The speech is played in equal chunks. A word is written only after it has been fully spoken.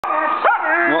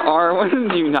Arwen,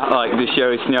 do you not like the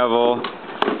show Snubble?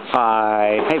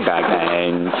 Hi. Hey,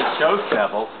 Bagman. Show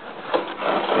Snubble?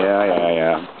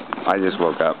 Yeah. I just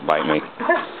woke up. Bite me.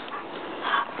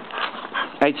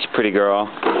 Hey, you pretty girl.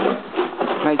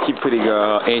 Hey, you pretty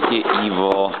girl. Ain't you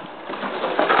evil?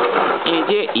 Ain't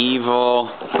you evil?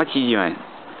 What you doing?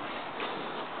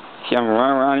 See, I'm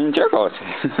running around in circles.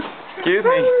 Excuse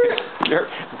me. You're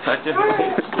such a...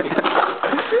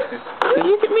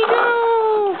 Look at me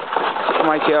go! Look at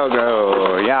my tail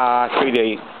go. Yeah,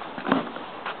 sweetie.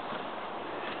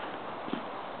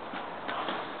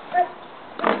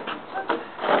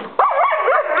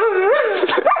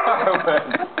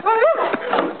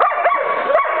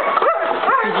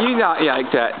 Did you not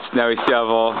like that snow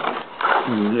shovel?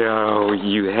 No,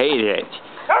 you hate it.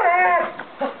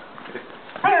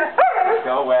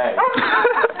 Go away.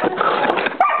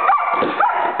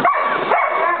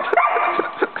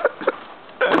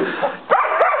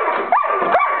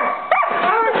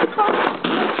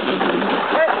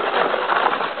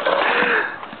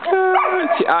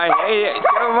 I hate it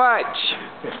so much.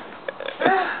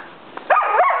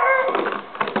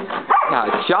 Now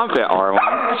jump it,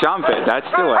 Arwen. Jump it. That's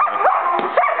the way.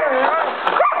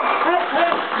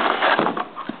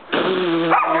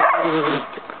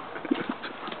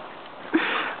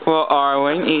 Well,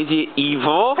 Arwen, is it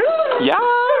evil? Yeah.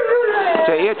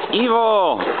 Say it's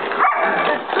evil.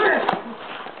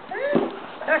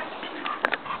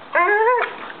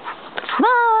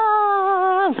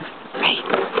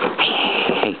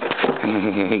 Hey,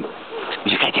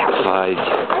 you got that fuzz.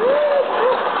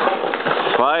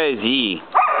 Fuzzy.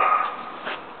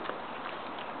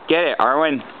 Get it,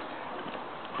 Arwen.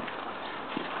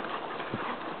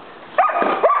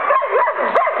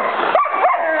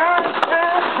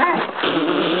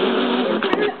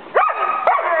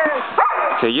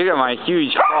 So you got my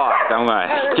huge paw. I'm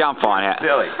gonna jump on it.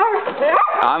 Silly.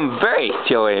 I'm very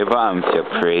silly, but I'm so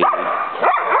pretty.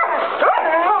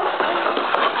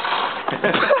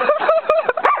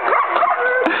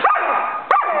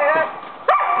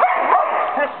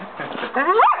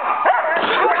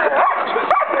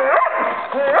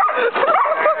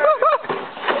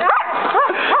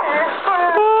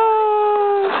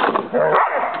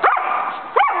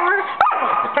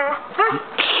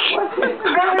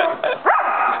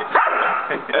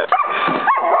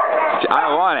 I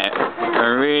want it.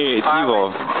 It's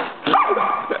evil.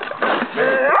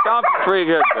 Chomp it pretty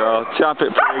good, girl. Chomp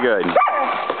it pretty good.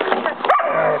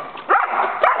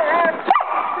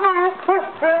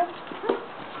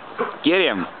 Get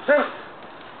him.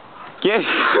 Get him.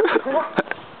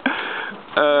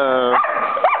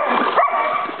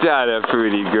 That a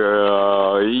pretty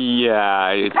girl.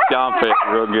 Yeah, chomp it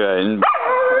real good. And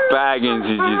Baggins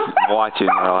is just watching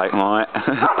her like, what?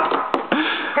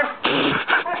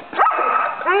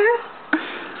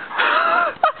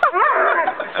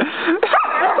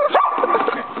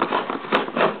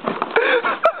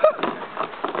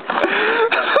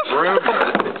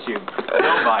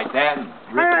 Don't bite that.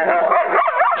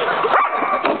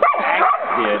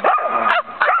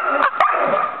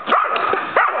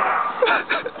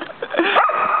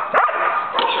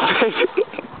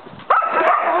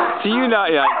 Do you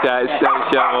not like that snow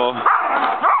shovel?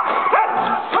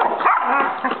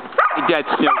 That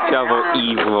snow shovel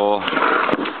evil.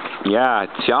 Yeah,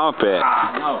 chomp it.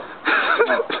 No.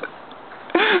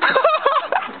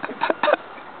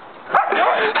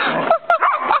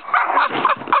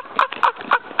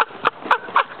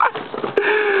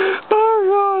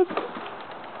 Oh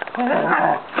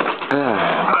God.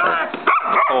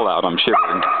 Cold out, I'm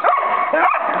shivering.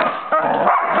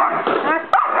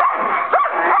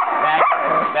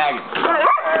 Bag.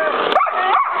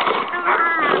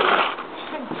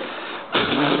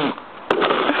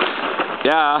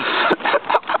 Yeah.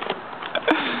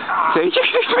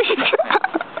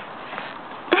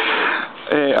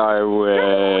 Hey,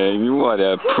 Arwen, what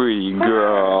a pretty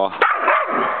girl.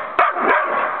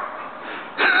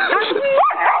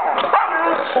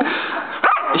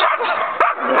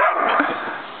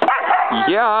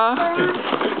 Yeah.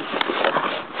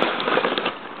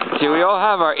 See, we all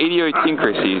have our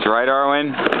idiosyncrasies, right,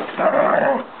 Arwen?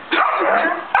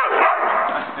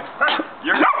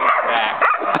 You're back.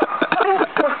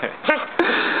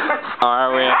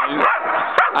 Arwen,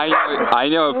 I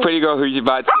know a pretty girl who's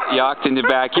about to get yacked in the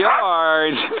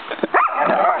backyard.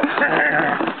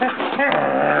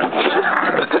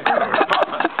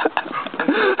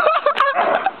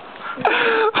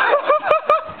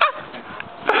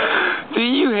 Do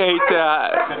you hate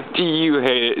that? Do you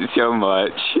hate it so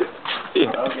much?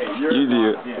 Yeah, Okay, you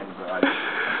do.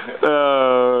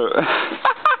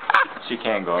 She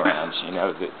can go around. She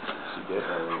knows it. She did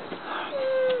earlier.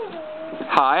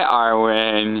 Hi,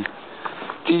 Arwen.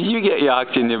 Did you get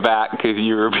locked in the back because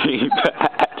you were being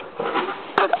bad?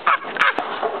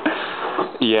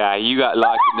 Yeah, you got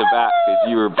locked in the back because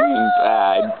you were being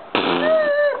bad.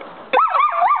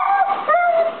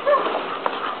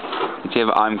 If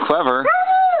I'm clever,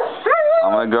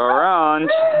 I'm gonna go around.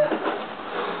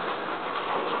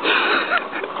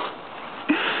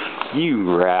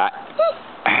 You rat.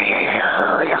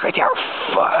 Look at that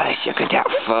fuzz. Look at that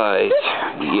fuzz.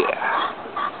 Yeah.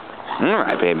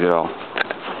 Alright, baby doll.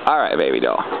 Alright, baby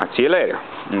doll. I'll see you later.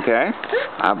 Okay?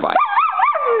 Bye.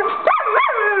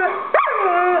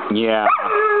 Yeah.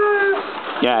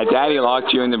 Yeah, Daddy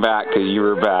locked you in the back because you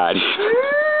were bad.